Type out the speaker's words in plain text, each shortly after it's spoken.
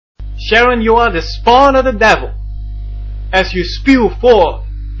Sheren, you are the spawn of the devil, as you spew forth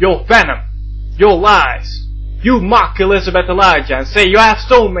your venom, your lies. You mock Elizabeth Elijah and say you have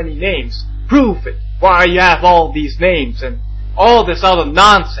so many names. Prove it. Why you have all these names and all this other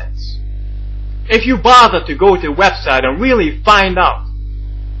nonsense. If you bother to go to the website and really find out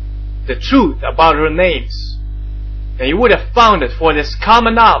the truth about her names, then you would have found it for this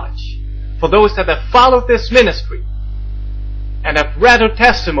common knowledge, for those that have followed this ministry and have read her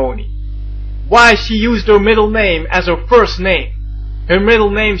testimony, why she used her middle name as her first name, her middle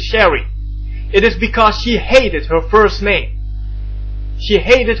name Sherry. It is because she hated her first name. She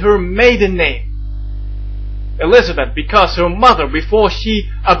hated her maiden name, Elizabeth, because her mother, before she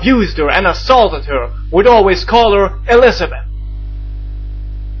abused her and assaulted her, would always call her Elizabeth.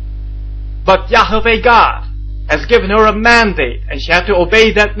 But Yahweh God has given her a mandate, and she had to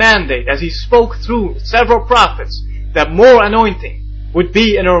obey that mandate, as He spoke through several prophets that more anointing would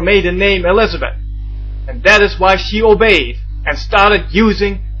be in her maiden name Elizabeth. And that is why she obeyed and started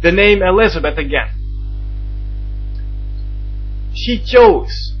using the name Elizabeth again. She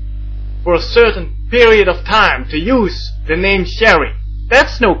chose for a certain period of time to use the name Sherry.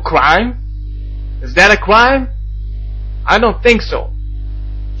 That's no crime. Is that a crime? I don't think so.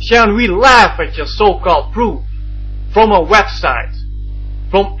 Sheren, we laugh at your so-called proof from a website,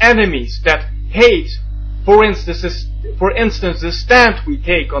 from enemies that hate, for instance, the stand we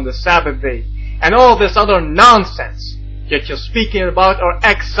take on the Sabbath day, and all this other nonsense. Yet you're speaking about our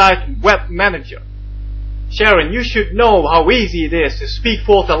ex-site web manager. Sheren, you should know how easy it is to speak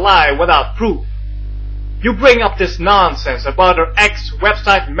forth a lie without proof. You bring up this nonsense about our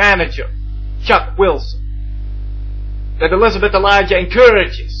ex-website manager, Chuck Wilson, that Elizabeth Elijah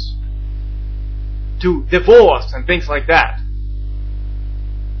encourages to divorce and things like that.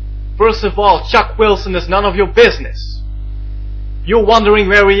 First of all, Chuck Wilson is none of your business. You're wondering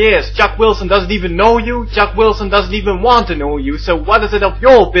where he is. Chuck Wilson doesn't even know you. Chuck Wilson doesn't even want to know you. So what is it of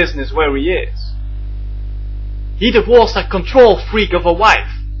your business where he is? He divorced a control freak of a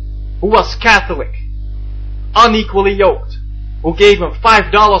wife who was Catholic, unequally yoked, who gave him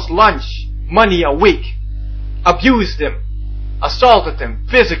 $5 lunch money a week, abused him, assaulted him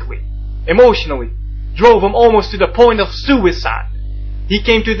physically, emotionally, drove him almost to the point of suicide. He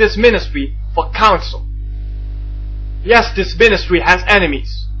came to this ministry for counsel. Yes, this ministry has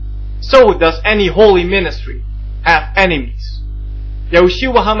enemies. So does any holy ministry have enemies.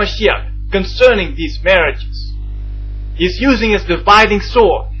 Yahushua HaMashiach, concerning these marriages, is using his dividing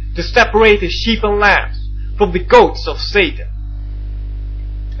sword to separate his sheep and lambs from the goats of Satan.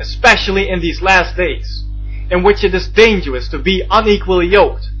 Especially in these last days, in which it is dangerous to be unequally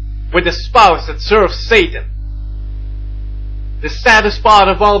yoked with a spouse that serves Satan. The saddest part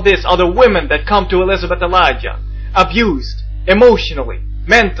of all this are the women that come to Elizabeth Elijah, abused emotionally,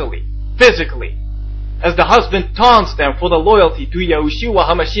 mentally, physically, as the husband taunts them for the loyalty to Yahushua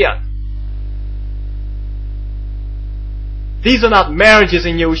HaMashiach. These are not marriages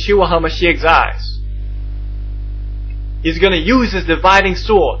in Yahushua HaMashiach's eyes. He's going to use his dividing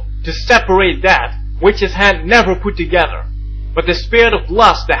sword to separate that which his hand never put together. But the spirit of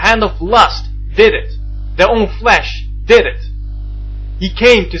lust, the hand of lust, did it. Their own flesh did it. He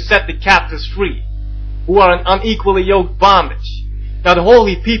came to set the captives free, who are in unequally yoked bondage. Now the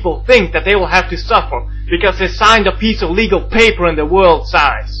holy people think that they will have to suffer because they signed a piece of legal paper in the world's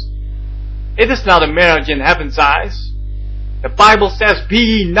eyes. It is not a marriage in heaven's eyes. The Bible says, "Be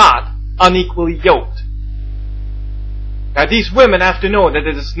ye not unequally yoked." Now these women have to know that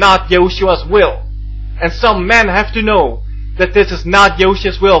it is not Yahushua's will. And some men have to know that this is not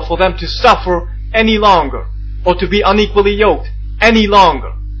Yahushua's will for them to suffer any longer, or to be unequally yoked any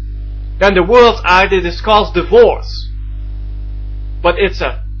longer. Then the world's eye, it is called divorce. But it's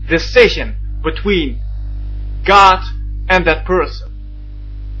a decision between God and that person.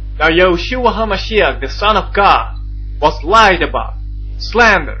 Now Yahushua HaMashiach, the Son of God, was lied about,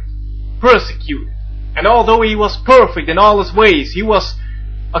 slandered, persecuted. And although he was perfect in all his ways, he was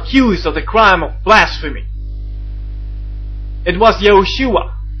accused of the crime of blasphemy. It was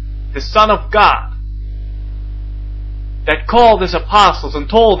Yahushua, the Son of God, that called his apostles and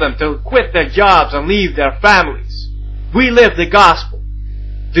told them to quit their jobs and leave their families. We live the gospel.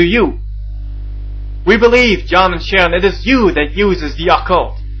 Do you? We believe, John and Sheren, it is you that uses the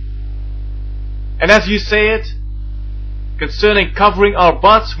occult. And as you say it, concerning covering our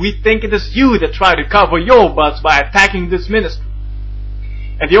butts, we think it is you that try to cover your butts by attacking this ministry.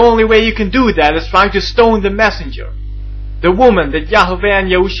 And the only way you can do that is trying to stone the messenger, the woman that Yahweh and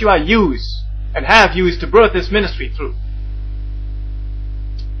Yahushua use and have used to birth this ministry through.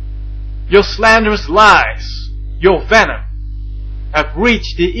 Your slanderous lies, your venom, have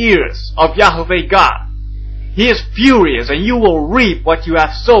reached the ears of Yahweh God. He is furious, and you will reap what you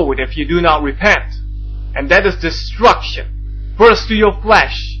have sowed if you do not repent. And that is destruction, first to your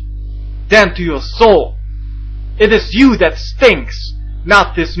flesh, then to your soul. It is you that stinks,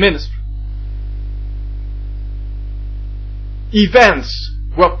 not this ministry. Events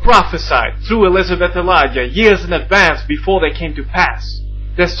were prophesied through Elizabeth Elijah years in advance before they came to pass.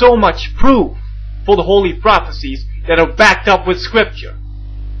 There's so much proof for the holy prophecies that are backed up with scripture,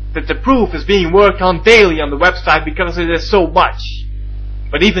 that the proof is being worked on daily on the website because it is so much.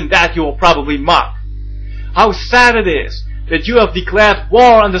 But even that you will probably mock. How sad it is that you have declared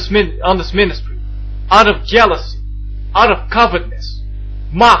war on this ministry, out of jealousy, out of covetousness,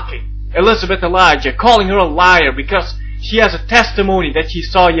 mocking Elizabeth Elijah, calling her a liar because she has a testimony that she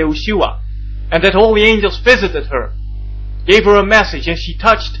saw Yeshua, and that holy angels visited her, gave her a message, and she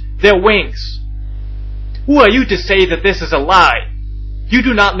touched their wings. Who are you to say that this is a lie? You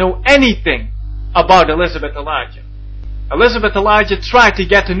do not know anything about Elizabeth Elijah. Elizabeth Elijah tried to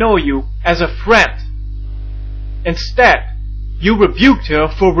get to know you as a friend. Instead, you rebuked her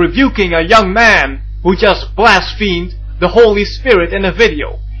for rebuking a young man who just blasphemed the Holy Spirit in a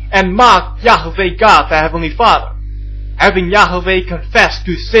video and mocked Yahweh God, the Heavenly Father, having Yahweh confess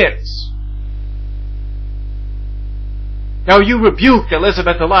to sins. Now you rebuked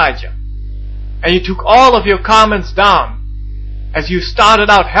Elizabeth Elijah, and you took all of your comments down as you started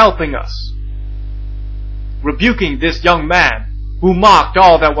out helping us, rebuking this young man who mocked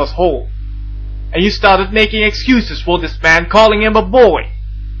all that was whole. And you started making excuses for this man, calling him a boy,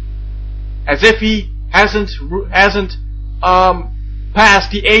 as if he hasn't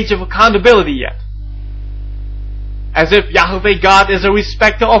passed the age of accountability yet, as if Yahweh God is a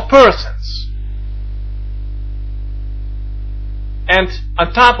respecter of persons. And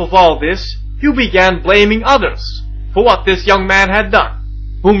on top of all this, you began blaming others for what this young man had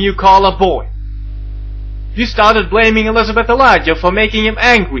done, whom you call a boy. You started blaming Elizabeth Elijah for making him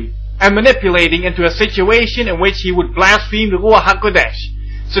angry and manipulating into a situation in which he would blaspheme the Ruach HaKodesh,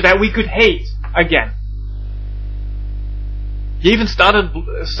 so that we could hate again. You even started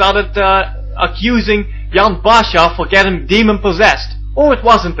accusing Jan Basha for getting demon-possessed. Oh, it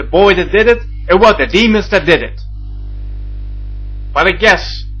wasn't the boy that did it, it was the demons that did it. But I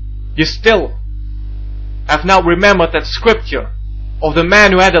guess you still have not remembered that scripture of the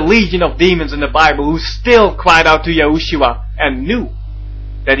man who had a legion of demons in the Bible, who still cried out to Yahushua and knew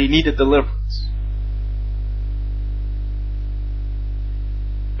that he needed deliverance.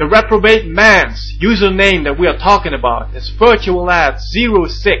 The reprobate man's username that we are talking about is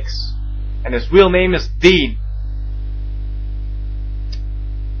virtualad06, and his real name is Dean.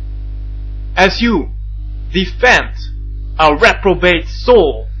 As you defend a reprobate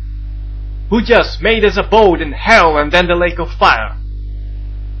soul who just made his abode in hell and then the lake of fire,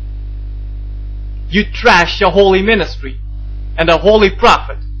 you trash your holy ministry and a holy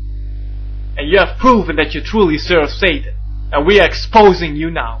prophet, and you have proven that you truly serve Satan, and we are exposing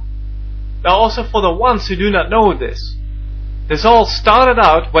you now. Now also, for the ones who do not know this all started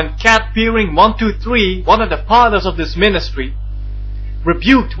out when Cat Peering 123, one of the fathers of this ministry,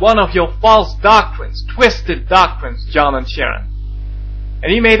 rebuked one of your false doctrines, twisted doctrines, John and Sheren.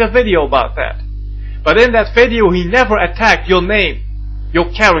 And he made a video about that. But in that video he never attacked your name,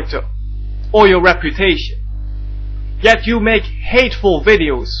 your character, or your reputation. Yet you make hateful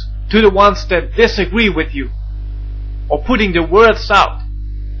videos to the ones that disagree with you, or putting the words out,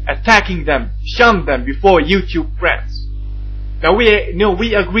 attacking them, shun them before YouTube friends. Now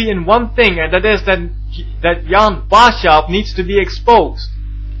we agree in one thing, and that is that Jan Basha needs to be exposed.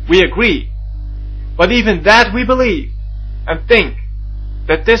 We agree. But even that we believe and think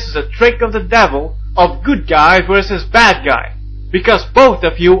that this is a trick of the devil of good guy versus bad guy, because both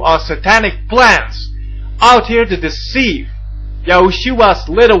of you are satanic plans out here to deceive Yahushua's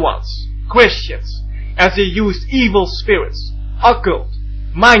little ones, Christians, as they use evil spirits, occult,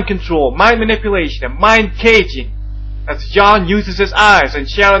 mind control, mind manipulation, and mind caging, as John uses his eyes and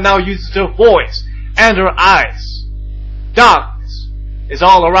Sheren now uses her voice and her eyes. Darkness is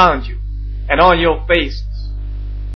all around you and on your face